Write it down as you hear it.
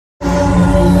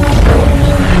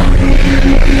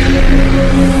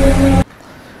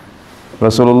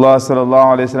Rasulullah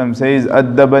sallallahu alaihi wasallam says,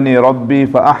 "Addabani Rabbi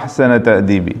fa ahsana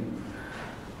ta'dibi."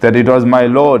 That it was my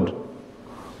Lord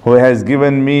who has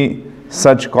given me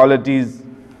such qualities,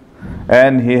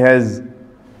 and He has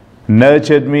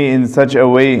nurtured me in such a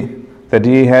way that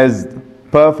He has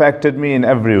perfected me in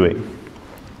every way.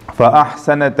 Fa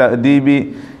ahsana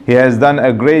ta'dibi, He has done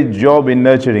a great job in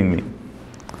nurturing me.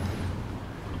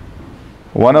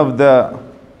 One of the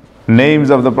names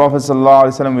of the Prophet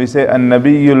ﷺ, we say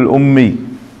An-Nabiyyul Ummi.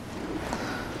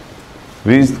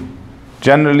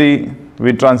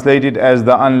 We translate it as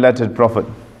the unlettered Prophet.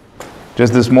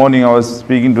 Just this morning I was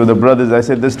speaking to the brothers, I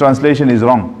said this translation is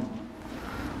wrong.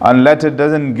 Unlettered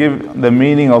doesn't give the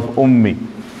meaning of Ummi.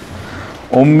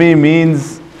 Ummi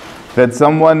means that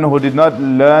someone who did not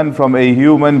learn from a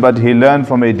human, but he learned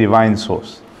from a divine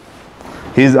source.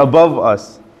 He is above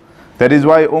us. That is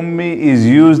why Ummi is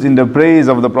used in the praise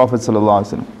of the Prophet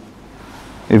ﷺ.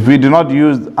 If we do not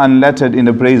use unlettered in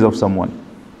the praise of someone,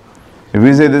 if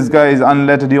we say this guy is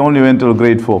unlettered, he only went till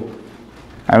grade 4.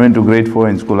 I went to grade 4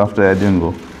 in school, after I didn't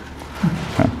go.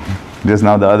 Just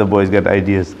now the other boys get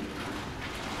ideas.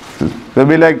 They'll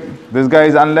be like, this guy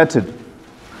is unlettered.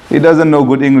 He doesn't know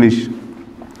good English.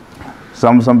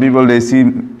 Some people, they see,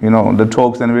 the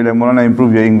talks and be like, Maulana,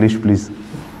 improve your English, please.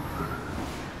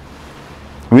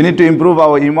 We need to improve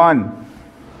our iman,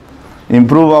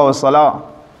 improve our salah.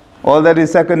 All that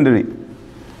is secondary.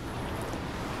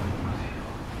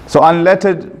 So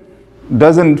unlettered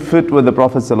doesn't fit with the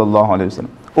Prophet ﷺ.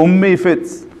 Ummi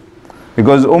fits.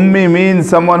 Because Ummi means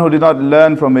someone who did not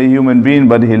learn from a human being,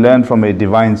 but he learned from a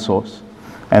divine source.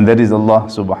 And that is Allah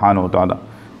subhanahu wa ta'ala.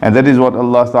 And that is what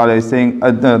Allah ta'ala is saying,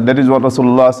 that is what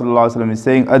Rasulullah sallallahu alaihi wasallam is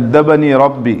saying, Addabani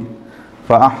Rabbi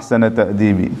fa ahsana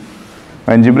ta'dibi.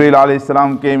 When Jibreel alayhi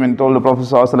salam came and told the Prophet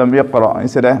sallallahu alaihi wasallam, Iqra, he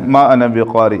said, Ma ana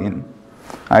biqari'in.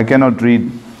 I cannot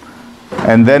read.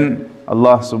 And then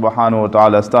Allah subhanahu wa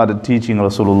ta'ala started teaching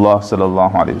Rasulullah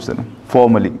sallallahu alaihi wasallam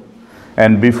formally.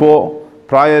 And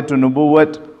prior to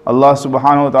Nubuwwat, Allah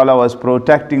subhanahu wa ta'ala was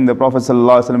protecting the Prophet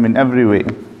sallallahu alaihi wasallam in every way.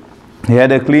 He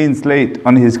had a clean slate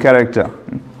on his character.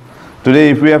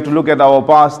 Today, if we have to look at our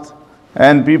past,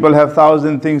 and people have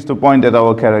 1,000 things to point at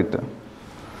our character.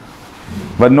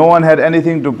 But no one had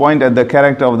anything to point at the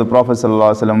character of the Prophet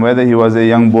ﷺ, whether he was a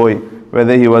young boy,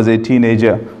 whether he was a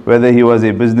teenager, whether he was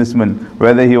a businessman,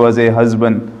 whether he was a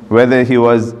husband, whether he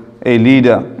was a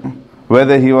leader,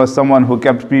 whether he was someone who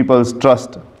kept people's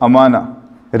trust, amana,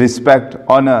 respect,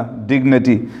 honor,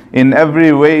 dignity. In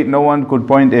every way, no one could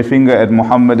point a finger at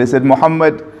Muhammad. They said,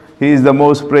 Muhammad, he is the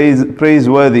most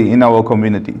praiseworthy in our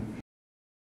community.